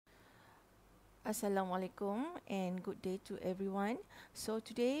Assalamualaikum and good day to everyone. So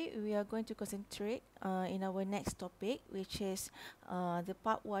today we are going to concentrate in our next topic, which is the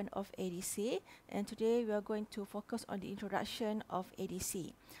part 1 of ADC, and today we are going to focus on the introduction of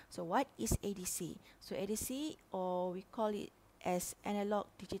ADC. So what is ADC? So ADC, or we call it as analog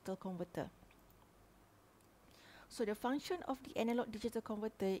digital converter. So the function of the analog digital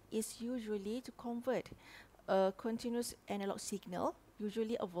converter is usually to convert a continuous analog signal,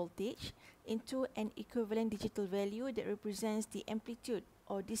 usually a voltage, into an equivalent digital value that represents the amplitude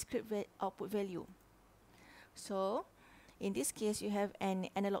or discrete output value. So in this case, you have an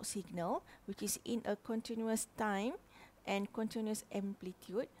analog signal which is in a continuous time and continuous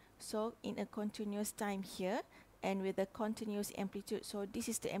amplitude. So in a continuous time here and with a continuous amplitude. So this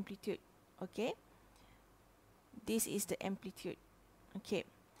is the amplitude, okay? This is the amplitude, okay?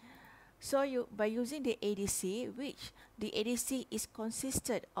 So by using the ADC, which the ADC is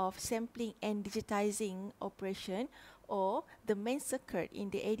consisted of sampling and digitizing operation, or the main circuit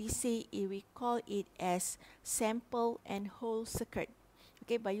in the ADC, we call it as sample and hold circuit.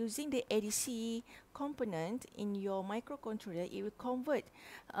 Okay, by using the ADC component in your microcontroller, it will convert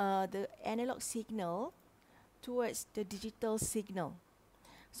the analog signal towards the digital signal.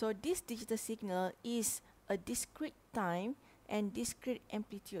 So this digital signal is a discrete time and discrete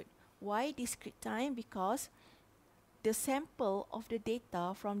amplitude. Why discrete time? Because the sample of the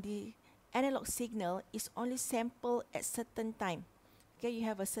data from the analog signal is only sampled at certain time. Okay, you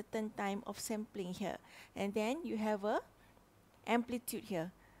have a certain time of sampling here, and then you have a amplitude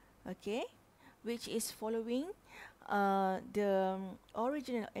here, okay, which is following the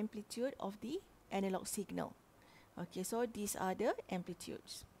original amplitude of the analog signal. Okay, so these are the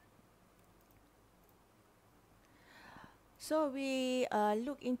amplitudes. So we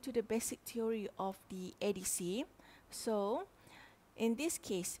look into the basic theory of the ADC. So in this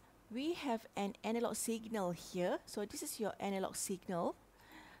case, we have an analog signal here. So this is your analog signal.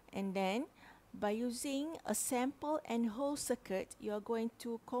 And then by using a sample and hold circuit, you are going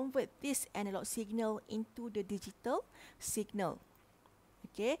to convert this analog signal into the digital signal.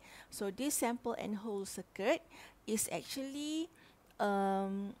 Okay, so this sample and hold circuit is actually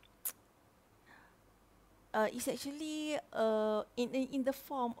in the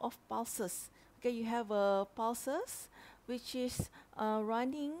form of pulses. Okay, you have pulses which is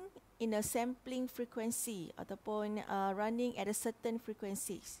running in a sampling frequency ataupun running at a certain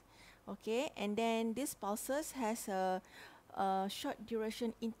frequencies. Okay, and then this pulses has a short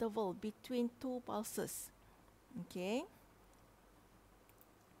duration interval between two pulses. Okay.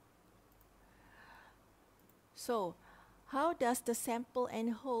 So, how does the sample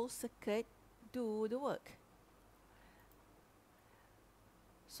and hold circuit do the work?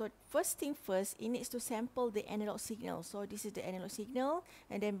 So first thing first, it needs to sample the analog signal. So this is the analog signal,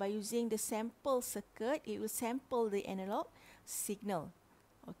 and then by using the sample circuit, it will sample the analog signal.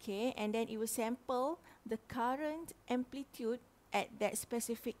 Okay, and then it will sample the current amplitude at that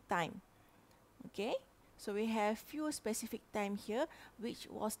specific time. Okay, so we have few specific time here, which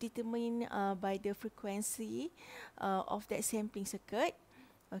was determined by the frequency of that sampling circuit.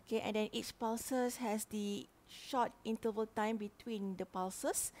 Okay, and then each pulses has the short interval time between the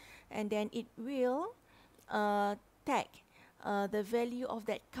pulses, and then it will tag the value of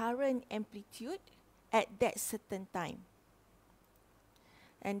that current amplitude at that certain time.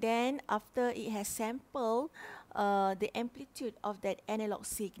 And then after it has sampled the amplitude of that analog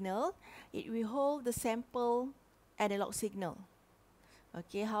signal, it will hold the sample analog signal.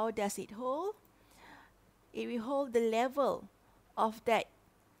 Okay, how does it hold? It will hold the level of that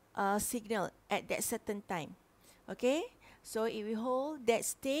signal at that certain time. Okay, so it will hold that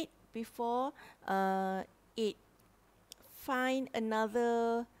state before it find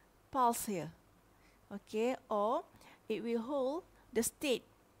another pulse here. Okay, or it will hold the state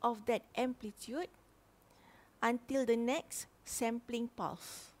of that amplitude until the next sampling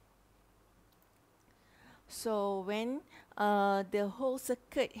pulse. So when the whole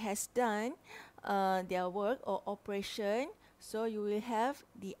circuit has done their work or operation, so you will have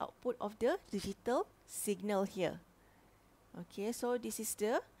the output of the digital signal here. Okay, so this is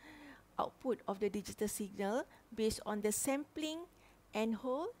the output of the digital signal based on the sampling and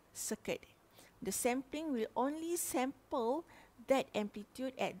hold circuit. The sampling will only sample that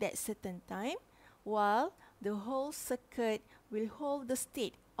amplitude at that certain time, while the whole circuit will hold the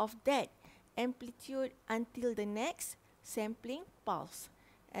state of that amplitude until the next sampling pulse.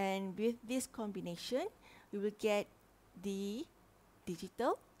 And with this combination, we will get the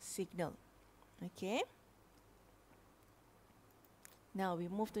digital signal. Okay. Now we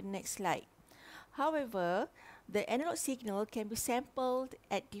move to the next slide. However, the analog signal can be sampled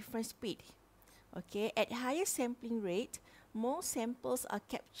at different speed. Okay, at higher sampling rate, more samples are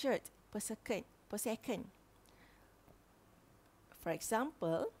captured per second. For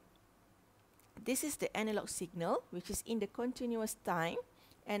example, this is the analog signal, which is in the continuous time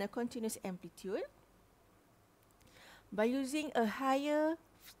and a continuous amplitude. By using a higher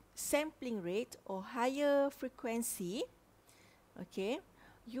sampling rate or higher frequency, okay,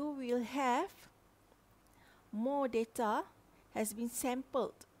 you will have more data has been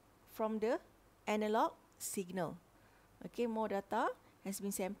sampled from the analog signal. Okay, more data has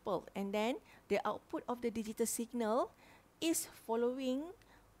been sampled, and then the output of the digital signal is following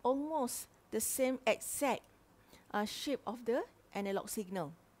almost the same exact shape of the analog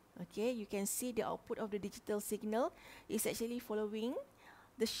signal. Okay, you can see the output of the digital signal is actually following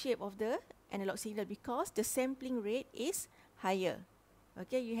the shape of the analog signal because the sampling rate is higher.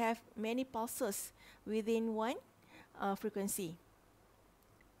 Okay, you have many pulses within one frequency.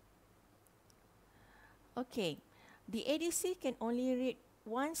 Okay, the ADC can only read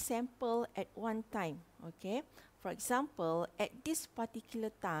one sample at one time. Okay, for example, at this particular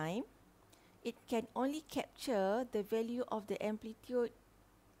time, it can only capture the value of the amplitude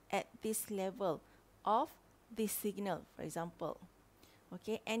at this level of this signal, for example.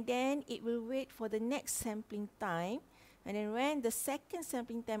 Okay, and then it will wait for the next sampling time, and then when the second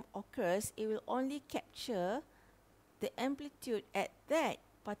sampling time occurs, it will only capture the amplitude at that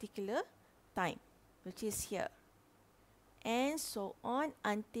particular time, which is here, and so on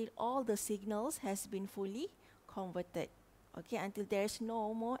until all the signals has been fully converted. Okay, until there is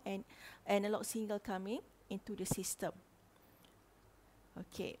no more an analog signal coming into the system.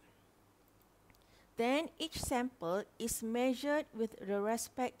 Okay. Then each sample is measured with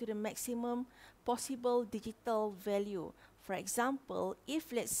respect to the maximum possible digital value. For example,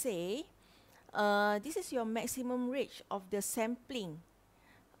 if let's say this is your maximum range of the sampling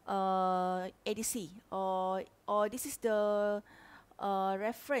ADC, or this is the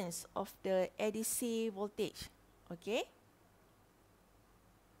reference of the ADC voltage. Okay.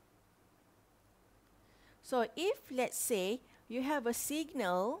 So if let's say you have a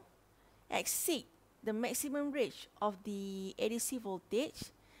signal exceed the maximum range of the ADC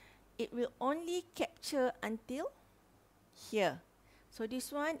voltage, it will only capture until here. So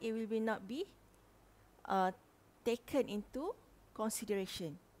this one, it will not be taken into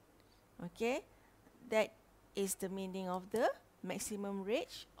consideration. Okay, that is the meaning of the maximum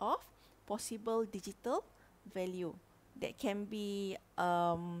range of possible digital value that can be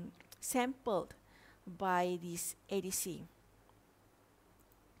sampled by this ADC.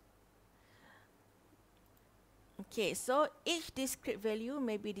 Okay, so each discrete value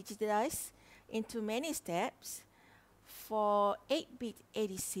may be digitized into many steps. For 8-bit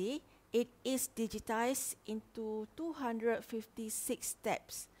ADC, it is digitized into 256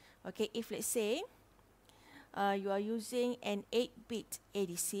 steps. Okay, if let's say you are using an 8-bit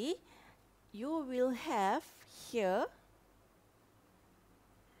ADC, you will have here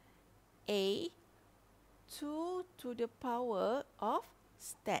a 2 to the power of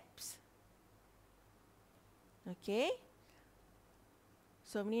steps. Okay,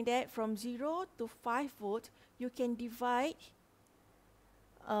 so meaning that from 0 to 5 volt, you can divide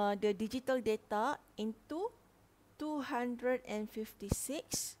the digital data into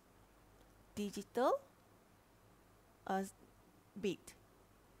 256 digital bit.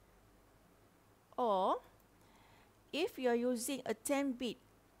 Or if you are using a 10-bit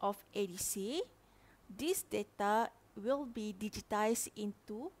of ADC, this data will be digitized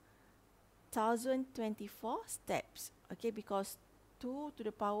into 1024 steps. Okay, because 2 to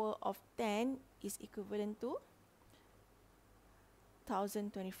the power of 10 is equivalent to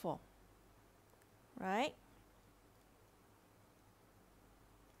 1024. Right?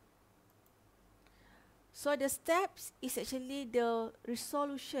 So the steps is actually the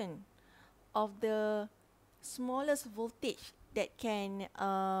resolution of the smallest voltage that can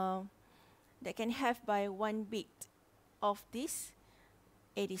have by 1 bit of this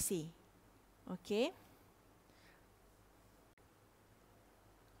ADC. Okay.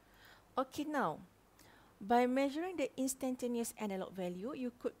 Okay, now by measuring the instantaneous analog value,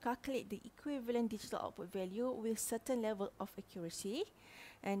 you could calculate the equivalent digital output value with certain level of accuracy.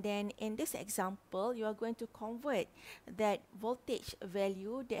 And then in this example, you are going to convert that voltage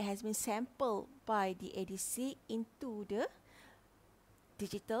value that has been sampled by the ADC into the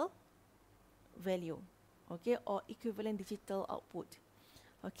digital value, okay, or equivalent digital output.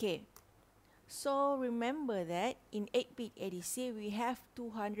 Okay, so remember that in 8-bit ADC, we have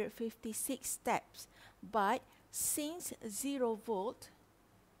 256 steps, but since 0 volt,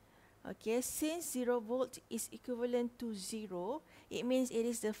 okay, since 0 volt is equivalent to 0, it means it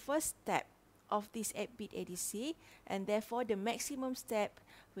is the first step of this 8-bit ADC, and therefore the maximum step,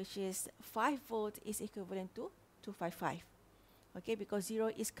 which is 5 volt, is equivalent to 255. Okay, because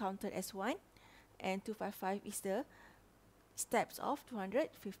 0 is counted as 1 and 255 is the steps of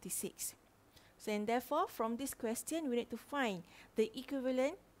 256. So, and therefore from this question we need to find the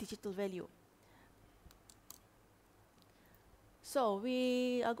equivalent digital value. So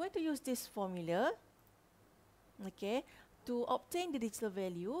we are going to use this formula. Okay, to obtain the digital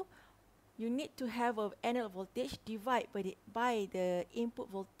value, you need to have an analog voltage divided by the input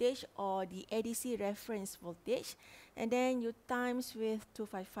voltage or the ADC reference voltage, and then you times with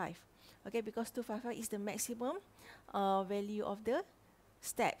 255. Okay, because 255 is the maximum value of the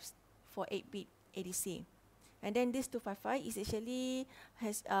steps for 8-bit ADC. And then this 255 is actually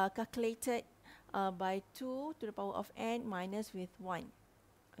calculated by 2 to the power of n minus with 1.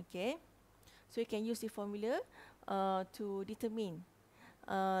 Okay, so you can use the formula to determine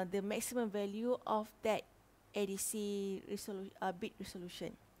the maximum value of that ADC bit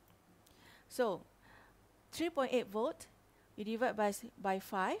resolution. So 3.8 volt, you divide by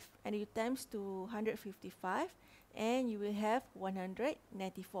 5 and you times to 155 and you will have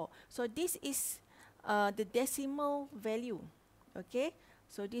 194. So this is the decimal value. Okay,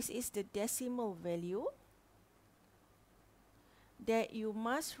 so this is the decimal value that you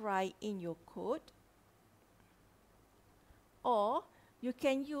must write in your code, or you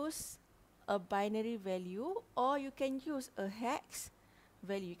can use a binary value, or you can use a hex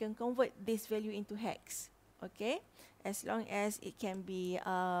value. You can convert this value into hex, okay, as long as it can be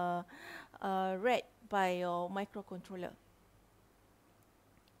read by your microcontroller.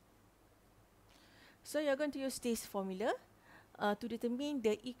 So you're going to use this formula to determine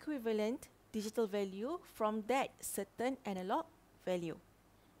the equivalent digital value from that certain analog value.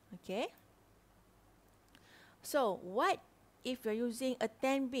 Okay, so what if you're using a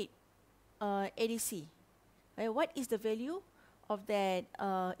 10-bit ADC? What is the value of that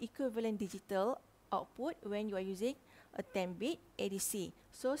equivalent digital output when you are using a 10-bit ADC?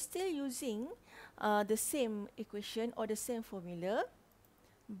 So still using the same equation or the same formula,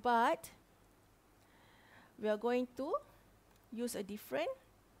 but we are going to use a different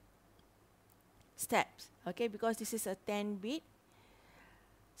steps, okay, because this is a 10-bit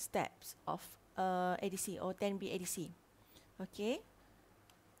steps of ADC or 10-bit ADC. Okay,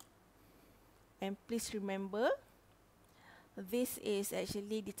 and please remember this is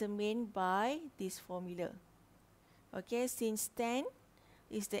actually determined by this formula. Okay, since 10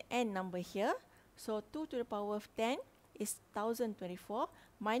 is the n number here, so 2 to the power of 10 is 1024,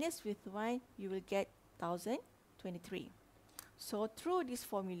 minus with 1 you will get 1023. So through this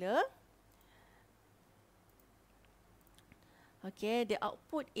formula, okay, the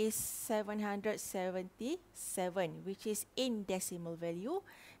output is 777, which is in decimal value,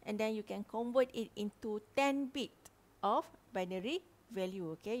 and then you can convert it into 10-bit of binary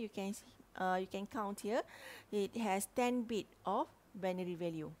value. Okay, you can count here. It has 10-bit of binary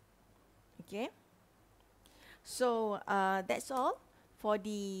value. Okay, so that's all for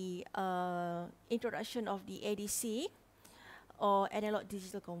the introduction of the ADC or analog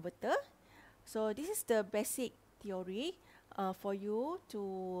digital converter. So this is the basic theory for you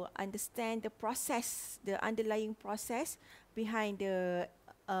to understand the process, the underlying process behind the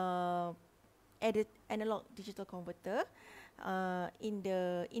analog digital converter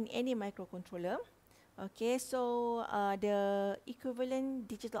in any microcontroller. Okay, so the equivalent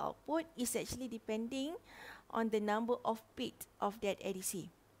digital output is actually depending on the number of bits of that ADC.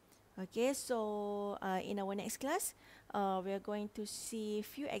 Okay, so in our next class, we are going to see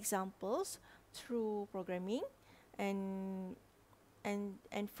few examples through programming, and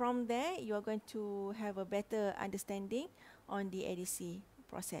from there you are going to have a better understanding on the ADC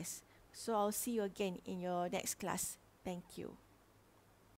process. So I'll see you again in your next class. Thank you.